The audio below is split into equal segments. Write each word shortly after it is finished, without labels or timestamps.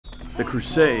The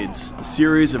Crusades, a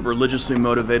series of religiously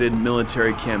motivated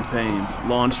military campaigns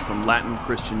launched from Latin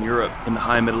Christian Europe in the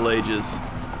High Middle Ages.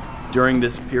 During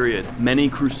this period, many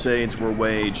crusades were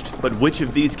waged, but which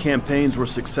of these campaigns were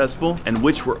successful and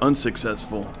which were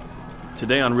unsuccessful?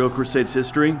 Today on Real Crusades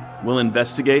History, we'll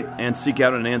investigate and seek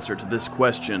out an answer to this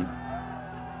question.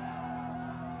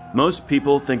 Most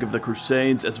people think of the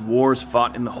Crusades as wars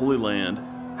fought in the Holy Land.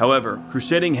 However,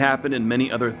 crusading happened in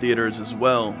many other theaters as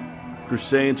well.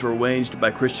 Crusades were waged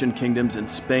by Christian kingdoms in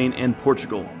Spain and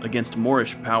Portugal against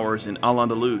Moorish powers in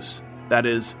Al-Andalus, that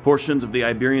is, portions of the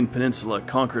Iberian Peninsula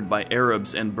conquered by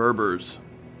Arabs and Berbers.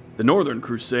 The Northern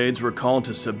Crusades were called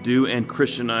to subdue and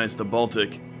Christianize the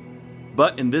Baltic.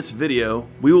 But in this video,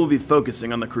 we will be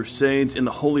focusing on the Crusades in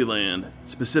the Holy Land,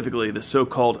 specifically the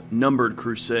so-called numbered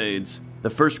Crusades, the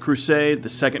First Crusade, the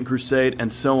Second Crusade, and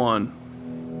so on.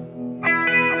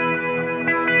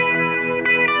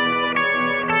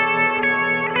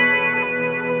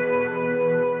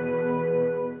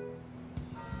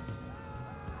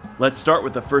 Let's start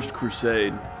with the First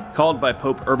Crusade, called by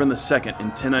Pope Urban II in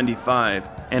 1095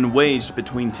 and waged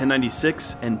between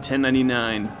 1096 and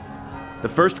 1099. The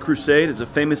First Crusade is a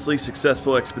famously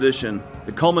successful expedition,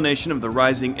 the culmination of the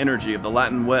rising energy of the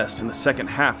Latin West in the second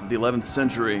half of the 11th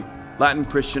century. Latin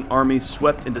Christian armies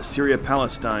swept into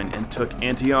Syria-Palestine and took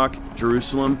Antioch,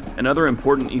 Jerusalem, and other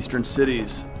important eastern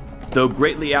cities. Though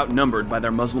greatly outnumbered by their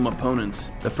Muslim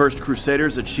opponents, the First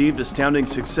Crusaders achieved astounding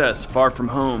success far from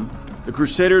home. The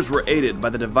Crusaders were aided by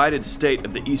the divided state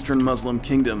of the Eastern Muslim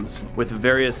kingdoms, with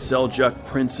various Seljuk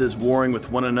princes warring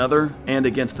with one another and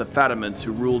against the Fatimids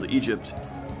who ruled Egypt.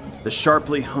 The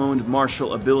sharply honed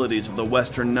martial abilities of the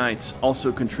Western Knights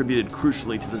also contributed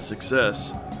crucially to the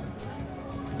success.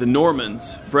 The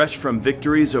Normans, fresh from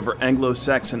victories over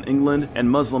Anglo-Saxon England and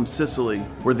Muslim Sicily,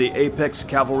 were the apex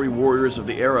cavalry warriors of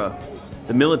the era.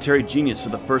 The military genius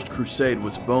of the First Crusade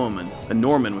was Bohemund, a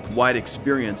Norman with wide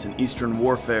experience in Eastern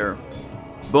warfare.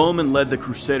 Bohemund led the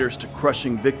Crusaders to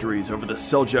crushing victories over the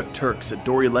Seljuk Turks at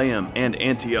Dorylaeum and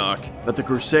Antioch, but the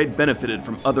Crusade benefited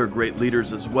from other great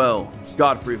leaders as well: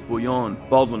 Godfrey of Bouillon,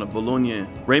 Baldwin of Boulogne,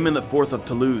 Raymond IV of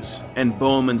Toulouse, and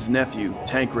Bohemund's nephew,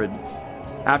 Tancred.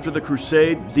 After the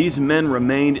Crusade, these men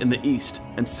remained in the East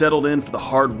and settled in for the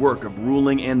hard work of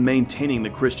ruling and maintaining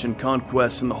the Christian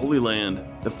conquests in the Holy Land: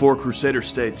 the four Crusader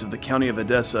states of the County of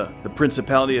Edessa, the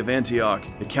Principality of Antioch,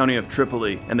 the County of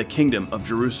Tripoli, and the Kingdom of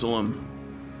Jerusalem.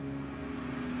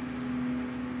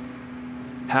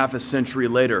 Half a century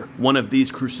later, one of these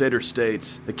Crusader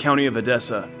states, the County of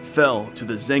Edessa, fell to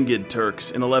the Zengid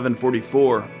Turks in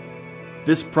 1144.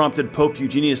 This prompted Pope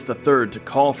Eugenius III to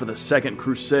call for the Second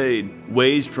Crusade,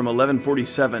 waged from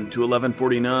 1147 to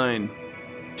 1149.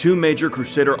 Two major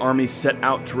Crusader armies set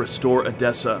out to restore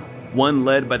Edessa, one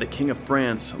led by the King of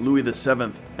France, Louis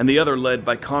VII, and the other led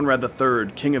by Conrad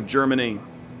III, King of Germany.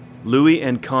 Louis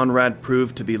and Conrad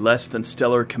proved to be less than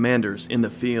stellar commanders in the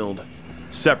field.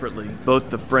 Separately, both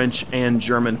the French and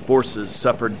German forces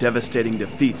suffered devastating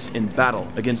defeats in battle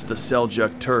against the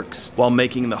Seljuk Turks while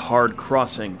making the hard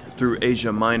crossing through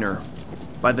Asia Minor.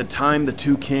 By the time the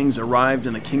two kings arrived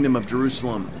in the Kingdom of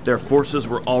Jerusalem, their forces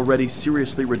were already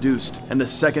seriously reduced, and the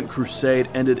Second Crusade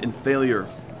ended in failure.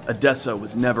 Edessa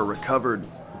was never recovered.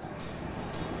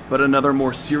 But another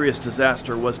more serious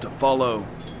disaster was to follow.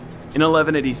 In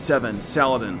 1187,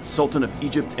 Saladin, Sultan of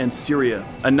Egypt and Syria,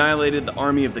 annihilated the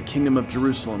army of the Kingdom of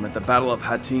Jerusalem at the Battle of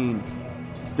Hattin.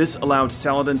 This allowed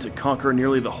Saladin to conquer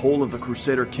nearly the whole of the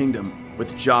Crusader kingdom,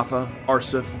 with Jaffa,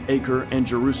 Arsuf, Acre, and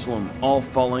Jerusalem all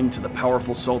falling to the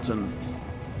powerful Sultan.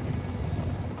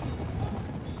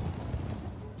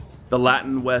 The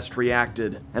Latin West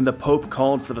reacted, and the Pope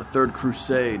called for the Third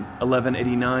Crusade,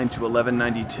 1189 to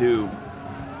 1192.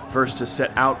 First to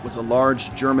set out was a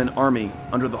large German army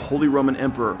under the Holy Roman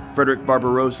Emperor, Frederick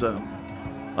Barbarossa.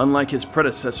 Unlike his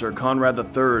predecessor, Conrad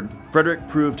III, Frederick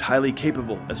proved highly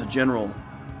capable as a general.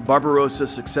 Barbarossa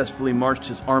successfully marched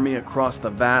his army across the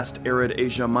vast arid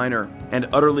Asia Minor and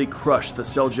utterly crushed the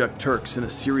Seljuk Turks in a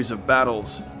series of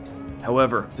battles.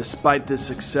 However, despite this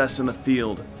success in the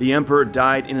field, the emperor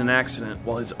died in an accident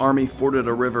while his army forded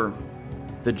a river.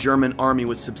 The German army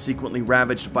was subsequently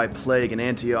ravaged by plague in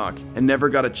Antioch and never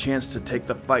got a chance to take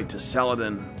the fight to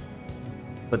Saladin.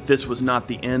 But this was not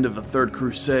the end of the Third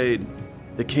Crusade.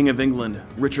 The King of England,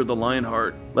 Richard the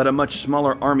Lionheart, led a much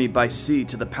smaller army by sea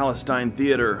to the Palestine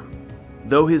theater.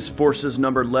 Though his forces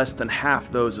numbered less than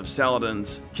half those of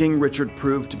Saladin's, King Richard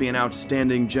proved to be an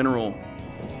outstanding general.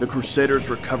 The Crusaders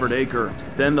recovered Acre,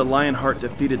 then the Lionheart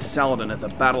defeated Saladin at the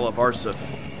Battle of Arsuf.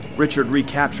 Richard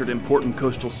recaptured important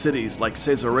coastal cities like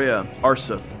Caesarea,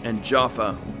 Arsuf, and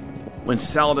Jaffa. When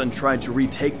Saladin tried to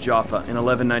retake Jaffa in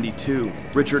 1192,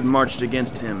 Richard marched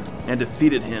against him and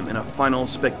defeated him in a final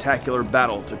spectacular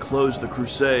battle to close the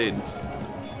crusade.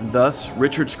 Thus,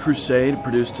 Richard's crusade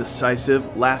produced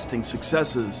decisive, lasting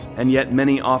successes, and yet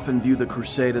many often view the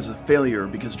crusade as a failure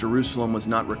because Jerusalem was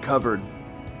not recovered.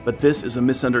 But this is a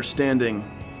misunderstanding.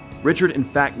 Richard in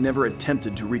fact never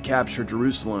attempted to recapture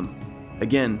Jerusalem.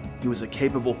 Again, he was a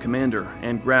capable commander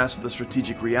and grasped the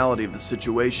strategic reality of the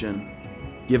situation.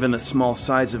 Given the small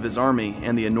size of his army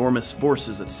and the enormous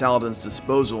forces at Saladin's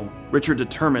disposal, Richard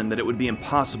determined that it would be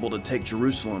impossible to take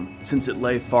Jerusalem since it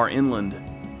lay far inland.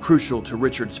 Crucial to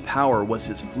Richard's power was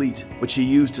his fleet, which he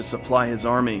used to supply his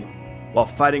army. While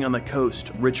fighting on the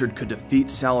coast, Richard could defeat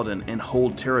Saladin and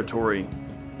hold territory.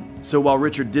 So while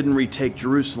Richard didn't retake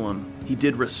Jerusalem, he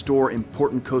did restore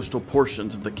important coastal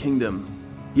portions of the kingdom.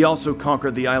 He also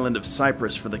conquered the island of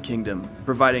Cyprus for the kingdom,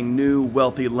 providing new,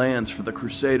 wealthy lands for the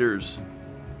Crusaders.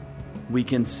 We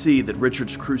can see that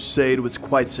Richard's crusade was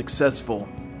quite successful.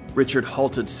 Richard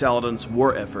halted Saladin's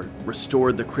war effort,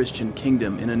 restored the Christian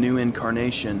kingdom in a new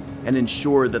incarnation, and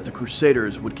ensured that the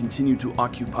Crusaders would continue to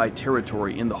occupy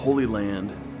territory in the Holy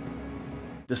Land.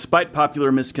 Despite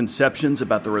popular misconceptions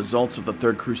about the results of the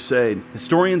Third Crusade,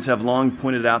 historians have long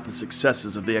pointed out the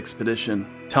successes of the expedition.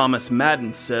 Thomas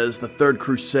Madden says the Third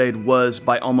Crusade was,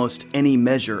 by almost any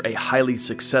measure, a highly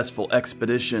successful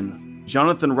expedition.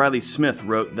 Jonathan Riley Smith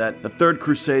wrote that the Third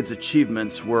Crusade's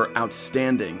achievements were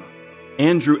outstanding.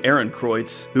 Andrew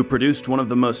Ehrenkreutz, who produced one of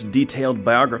the most detailed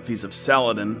biographies of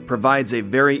Saladin, provides a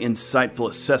very insightful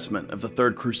assessment of the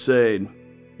Third Crusade.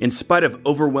 In spite of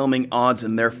overwhelming odds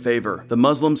in their favor, the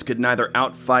Muslims could neither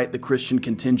outfight the Christian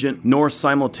contingent nor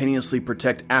simultaneously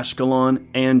protect Ashkelon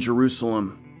and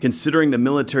Jerusalem. Considering the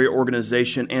military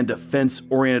organization and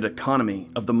defense-oriented economy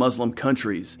of the Muslim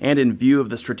countries, and in view of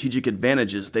the strategic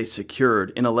advantages they secured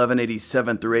in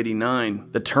 1187 through 89,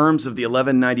 the terms of the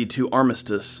 1192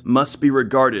 armistice must be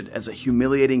regarded as a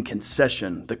humiliating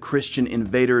concession the Christian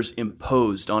invaders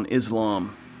imposed on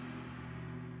Islam.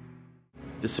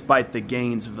 Despite the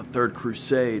gains of the Third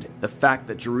Crusade, the fact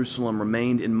that Jerusalem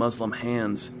remained in Muslim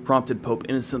hands prompted Pope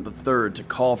Innocent III to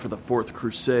call for the Fourth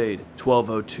Crusade,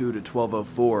 1202 to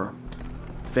 1204.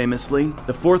 Famously,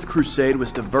 the Fourth Crusade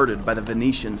was diverted by the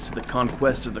Venetians to the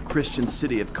conquest of the Christian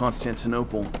city of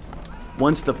Constantinople.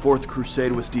 Once the Fourth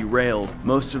Crusade was derailed,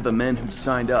 most of the men who'd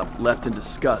signed up left in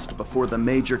disgust before the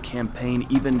major campaign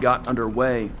even got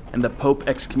underway, and the Pope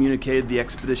excommunicated the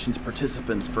expedition's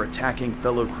participants for attacking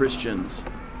fellow Christians.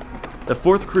 The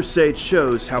Fourth Crusade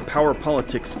shows how power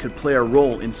politics could play a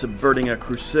role in subverting a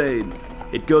crusade.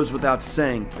 It goes without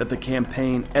saying that the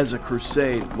campaign as a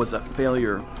crusade was a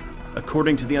failure.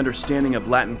 According to the understanding of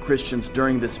Latin Christians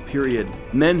during this period,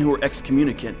 men who were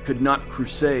excommunicant could not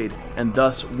crusade, and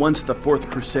thus once the Fourth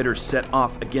Crusaders set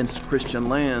off against Christian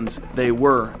lands, they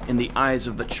were, in the eyes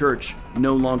of the Church,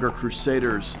 no longer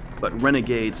crusaders, but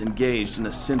renegades engaged in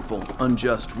a sinful,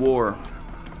 unjust war.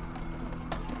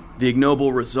 The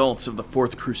ignoble results of the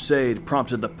Fourth Crusade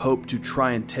prompted the Pope to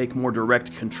try and take more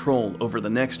direct control over the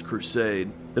next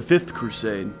crusade, the Fifth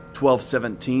Crusade,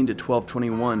 1217 to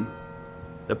 1221.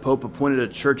 The Pope appointed a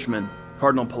churchman,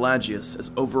 Cardinal Pelagius,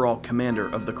 as overall commander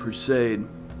of the crusade.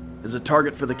 As a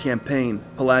target for the campaign,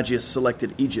 Pelagius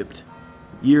selected Egypt.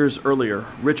 Years earlier,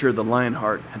 Richard the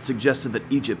Lionheart had suggested that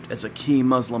Egypt, as a key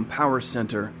Muslim power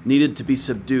center, needed to be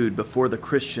subdued before the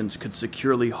Christians could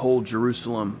securely hold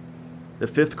Jerusalem. The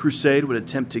Fifth Crusade would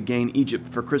attempt to gain Egypt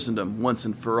for Christendom once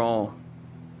and for all.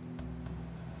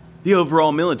 The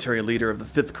overall military leader of the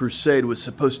Fifth Crusade was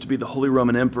supposed to be the Holy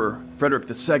Roman Emperor, Frederick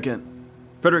II.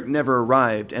 Frederick never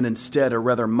arrived, and instead a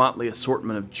rather motley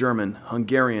assortment of German,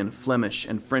 Hungarian, Flemish,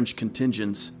 and French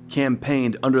contingents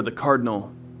campaigned under the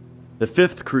Cardinal. The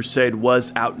Fifth Crusade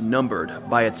was outnumbered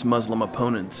by its Muslim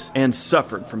opponents, and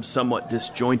suffered from somewhat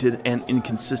disjointed and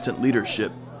inconsistent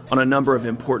leadership. On a number of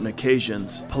important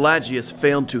occasions, Pelagius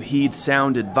failed to heed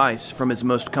sound advice from his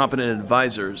most competent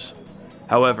advisors.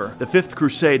 However, the Fifth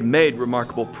Crusade made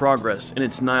remarkable progress in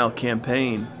its Nile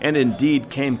campaign, and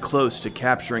indeed came close to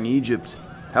capturing Egypt.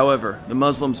 However, the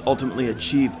Muslims ultimately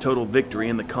achieved total victory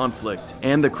in the conflict,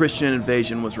 and the Christian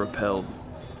invasion was repelled.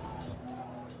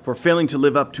 For failing to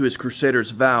live up to his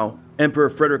Crusaders' vow, Emperor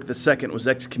Frederick II was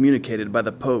excommunicated by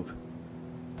the Pope.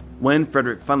 When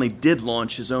Frederick finally did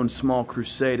launch his own small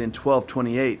crusade in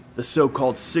 1228, the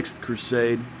so-called Sixth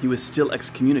Crusade, he was still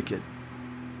excommunicate.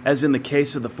 As in the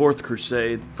case of the Fourth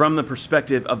Crusade, from the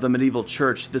perspective of the medieval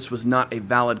church, this was not a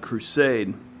valid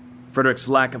crusade. Frederick's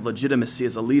lack of legitimacy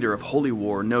as a leader of holy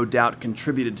war no doubt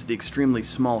contributed to the extremely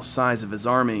small size of his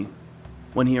army.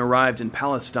 When he arrived in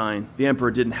Palestine, the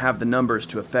emperor didn't have the numbers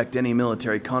to effect any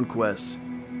military conquests.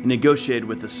 He negotiated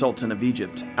with the Sultan of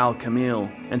Egypt,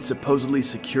 Al-Kamil, and supposedly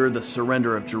secured the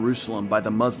surrender of Jerusalem by the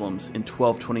Muslims in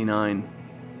 1229.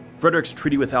 Frederick's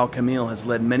treaty with Al-Kamil has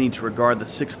led many to regard the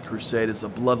Sixth Crusade as a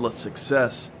bloodless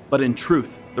success, but in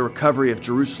truth, the recovery of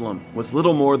Jerusalem was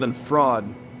little more than fraud.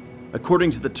 According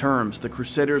to the terms, the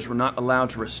Crusaders were not allowed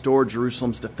to restore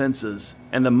Jerusalem's defenses,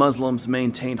 and the Muslims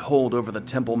maintained hold over the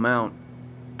Temple Mount.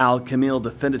 Al-Kamil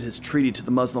defended his treaty to the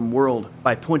Muslim world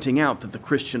by pointing out that the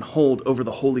Christian hold over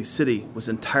the Holy City was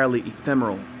entirely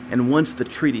ephemeral, and once the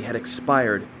treaty had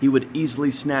expired, he would easily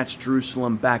snatch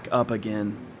Jerusalem back up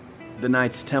again. The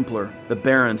Knights Templar, the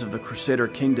barons of the Crusader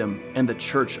kingdom, and the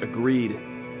Church agreed.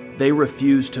 They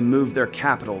refused to move their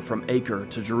capital from Acre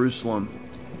to Jerusalem.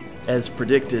 As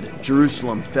predicted,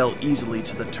 Jerusalem fell easily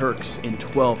to the Turks in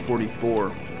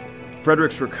 1244.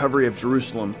 Frederick's recovery of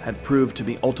Jerusalem had proved to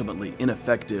be ultimately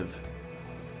ineffective.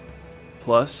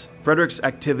 Plus, Frederick's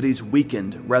activities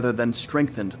weakened rather than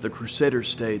strengthened the Crusader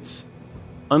states.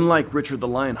 Unlike Richard the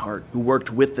Lionheart, who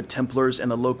worked with the Templars and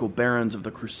the local barons of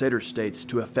the Crusader states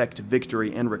to effect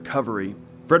victory and recovery,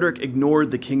 Frederick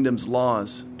ignored the kingdom's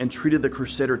laws and treated the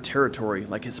Crusader territory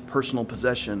like his personal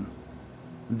possession.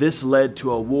 This led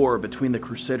to a war between the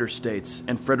Crusader states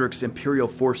and Frederick's imperial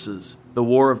forces, the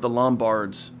War of the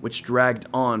Lombards, which dragged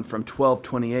on from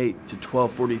 1228 to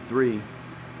 1243.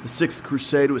 The Sixth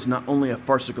Crusade was not only a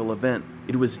farcical event,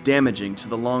 it was damaging to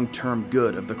the long-term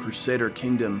good of the Crusader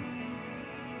kingdom.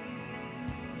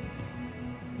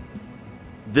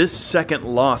 This second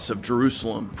loss of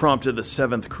Jerusalem prompted the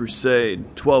Seventh Crusade,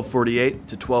 1248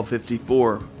 to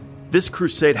 1254. This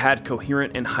crusade had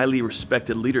coherent and highly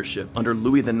respected leadership under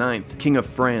Louis IX, King of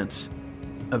France.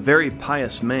 A very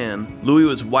pious man, Louis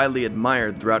was widely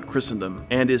admired throughout Christendom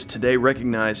and is today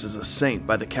recognized as a saint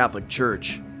by the Catholic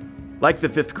Church. Like the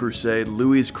Fifth Crusade,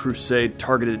 Louis's crusade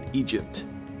targeted Egypt.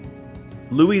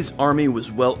 Louis's army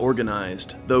was well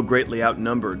organized, though greatly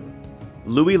outnumbered.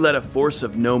 Louis led a force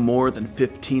of no more than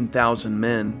 15,000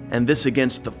 men, and this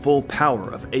against the full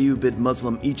power of Ayyubid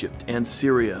Muslim Egypt and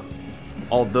Syria.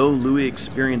 Although Louis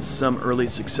experienced some early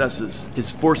successes,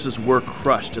 his forces were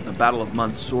crushed at the Battle of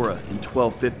Mansoura in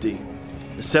 1250.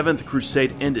 The Seventh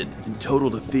Crusade ended in total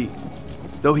defeat.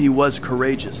 Though he was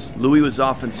courageous, Louis was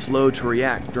often slow to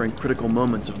react during critical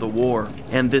moments of the war,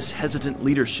 and this hesitant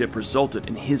leadership resulted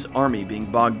in his army being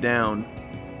bogged down.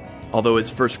 Although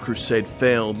his First Crusade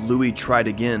failed, Louis tried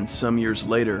again some years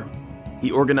later.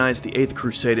 He organized the Eighth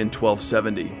Crusade in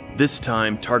 1270, this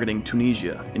time targeting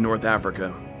Tunisia in North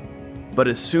Africa. But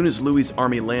as soon as Louis's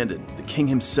army landed, the king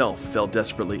himself fell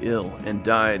desperately ill and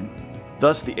died.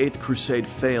 Thus, the Eighth Crusade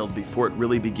failed before it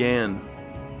really began.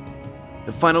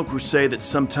 The final crusade that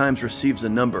sometimes receives a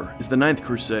number is the Ninth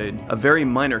Crusade, a very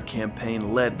minor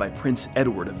campaign led by Prince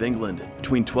Edward of England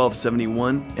between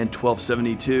 1271 and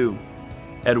 1272.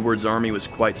 Edward's army was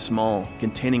quite small,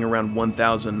 containing around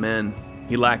 1,000 men.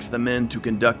 He lacked the men to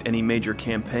conduct any major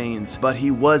campaigns, but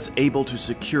he was able to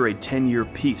secure a 10-year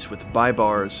peace with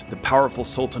Baibars, the powerful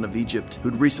Sultan of Egypt,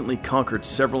 who'd recently conquered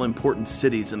several important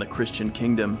cities in the Christian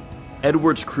kingdom.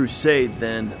 Edward's crusade,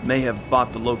 then, may have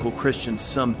bought the local Christians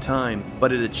some time,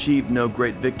 but it achieved no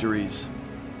great victories.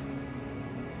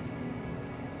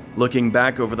 Looking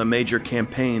back over the major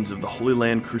campaigns of the Holy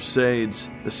Land Crusades,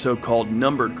 the so-called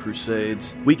numbered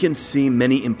Crusades, we can see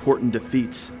many important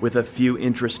defeats with a few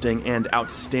interesting and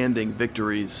outstanding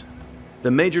victories.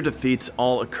 The major defeats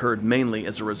all occurred mainly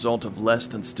as a result of less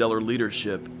than stellar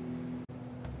leadership.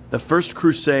 The First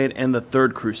Crusade and the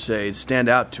Third Crusade stand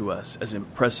out to us as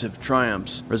impressive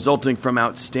triumphs resulting from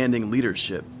outstanding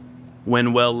leadership.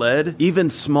 When well led, even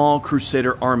small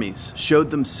Crusader armies showed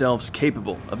themselves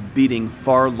capable of beating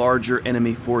far larger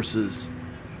enemy forces.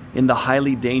 In the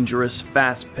highly dangerous,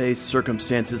 fast-paced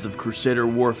circumstances of Crusader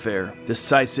warfare,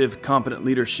 decisive, competent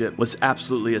leadership was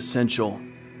absolutely essential.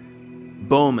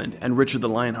 Bowman and Richard the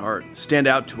Lionheart stand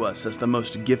out to us as the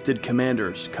most gifted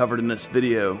commanders covered in this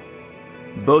video.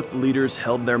 Both leaders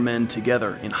held their men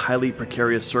together in highly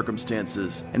precarious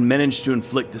circumstances and managed to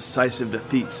inflict decisive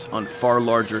defeats on far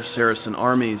larger Saracen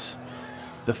armies.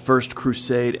 The First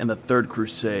Crusade and the Third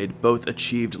Crusade both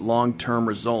achieved long-term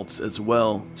results as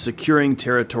well, securing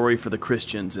territory for the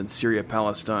Christians in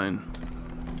Syria-Palestine.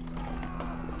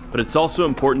 But it's also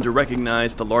important to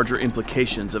recognize the larger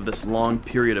implications of this long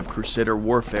period of Crusader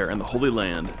warfare in the Holy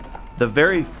Land. The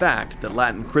very fact that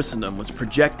Latin Christendom was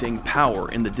projecting power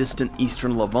in the distant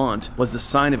eastern Levant was a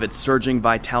sign of its surging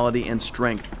vitality and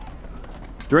strength.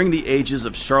 During the ages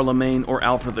of Charlemagne or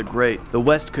Alfred the Great, the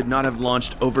West could not have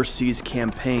launched overseas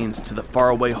campaigns to the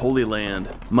faraway Holy Land,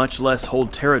 much less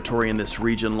hold territory in this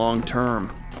region long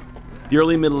term. The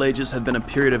early Middle Ages had been a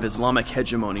period of Islamic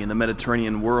hegemony in the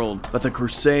Mediterranean world, but the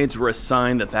Crusades were a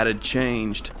sign that that had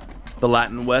changed. The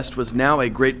Latin West was now a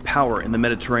great power in the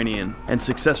Mediterranean, and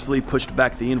successfully pushed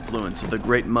back the influence of the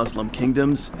great Muslim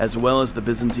kingdoms, as well as the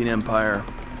Byzantine Empire.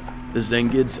 The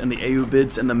Zengids and the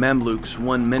Ayyubids and the Mamluks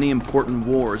won many important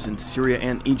wars in Syria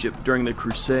and Egypt during the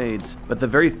Crusades, but the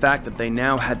very fact that they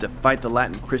now had to fight the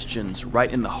Latin Christians right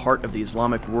in the heart of the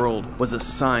Islamic world was a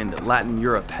sign that Latin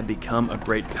Europe had become a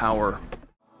great power.